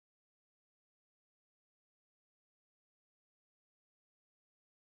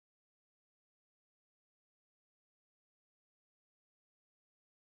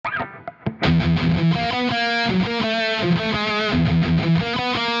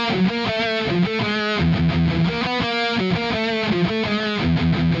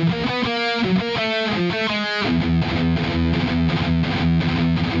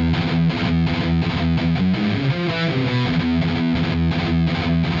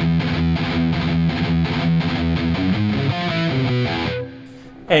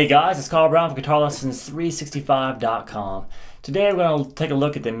Hey guys, it's Carl Brown from GuitarLessons365.com. Today we're going to take a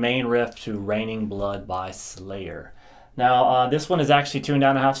look at the main riff to Raining Blood by Slayer. Now this one is actually tuned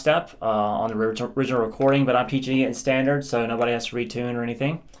down a half step on the original recording, but I'm teaching it in standard so nobody has to retune or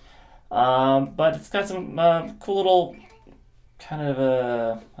anything. But it's got some cool little kind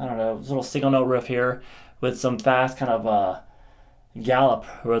of I don't know, little single note riff here with some fast kind of gallop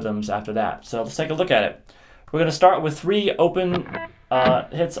rhythms after that. So let's take a look at it. We're going to start with 3 open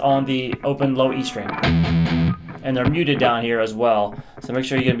hits on the open low E string, and they're muted down here as well, so make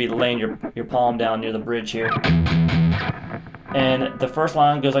sure you're going to be laying your palm down near the bridge here. And the first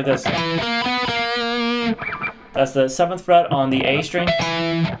line goes like this. That's the 7th fret on the A string,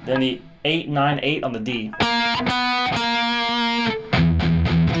 then the 8, 9, 8 on the D.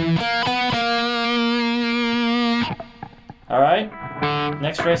 Alright,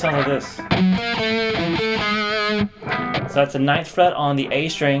 next phrase sounds like this. So that's the 9th fret on the A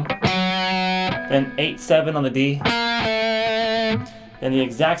string, then 8, 7 on the D, then the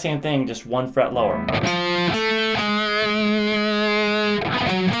exact same thing, just 1 fret lower.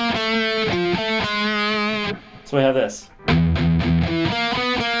 So we have this.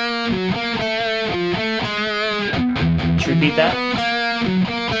 Let's repeat that.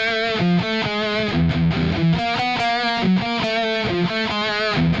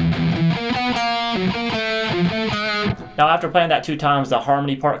 Now after playing that 2 times, the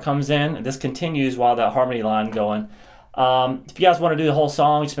harmony part comes in, and this continues while that harmony line going. If you guys want to do the whole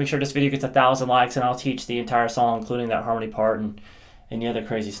song, just make sure this video gets 1,000 likes, and I'll teach the entire song, including that harmony part and any other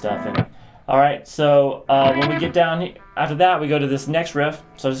crazy stuff in it. Alright, so when we get down here, after that we go to this next riff.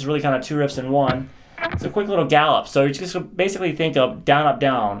 So this is really kind of 2 riffs in one. It's a quick little gallop. So you just basically think of down, up,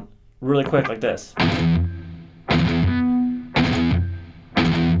 down, really quick like this.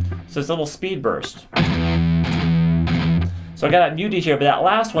 So it's a little speed burst. So I got that muted here, but that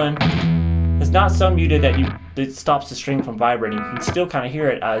last one is not so muted that it stops the string from vibrating. You can still kind of hear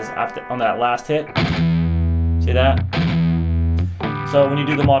it as after on that last hit. See that? So when you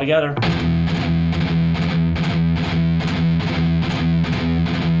do them all together,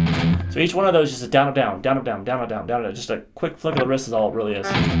 so each one of those is just a down, up, down, down, up, down, down, up, down, down, up. Just a quick flick of the wrist is all it really is.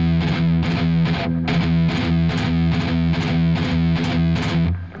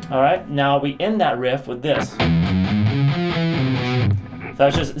 All right, now we end that riff with this. So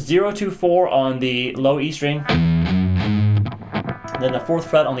that's just 0, 2, 4 on the low E string, then the 4th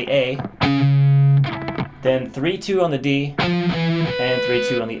fret on the A, then 3, 2 on the D, and 3,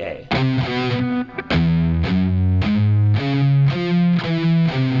 2 on the A.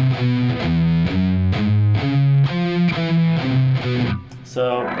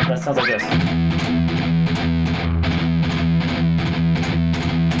 So that sounds like this.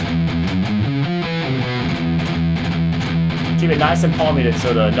 Keep it nice and palm muted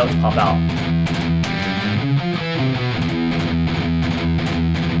so the notes pop out.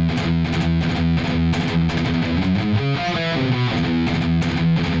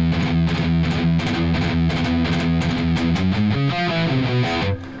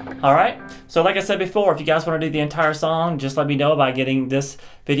 Alright, so like I said before, if you guys want to do the entire song, just let me know by getting this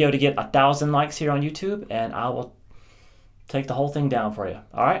video to get 1,000 likes here on YouTube, and I will take the whole thing down for you.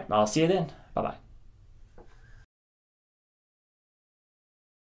 Alright, I'll see you then. Bye-bye.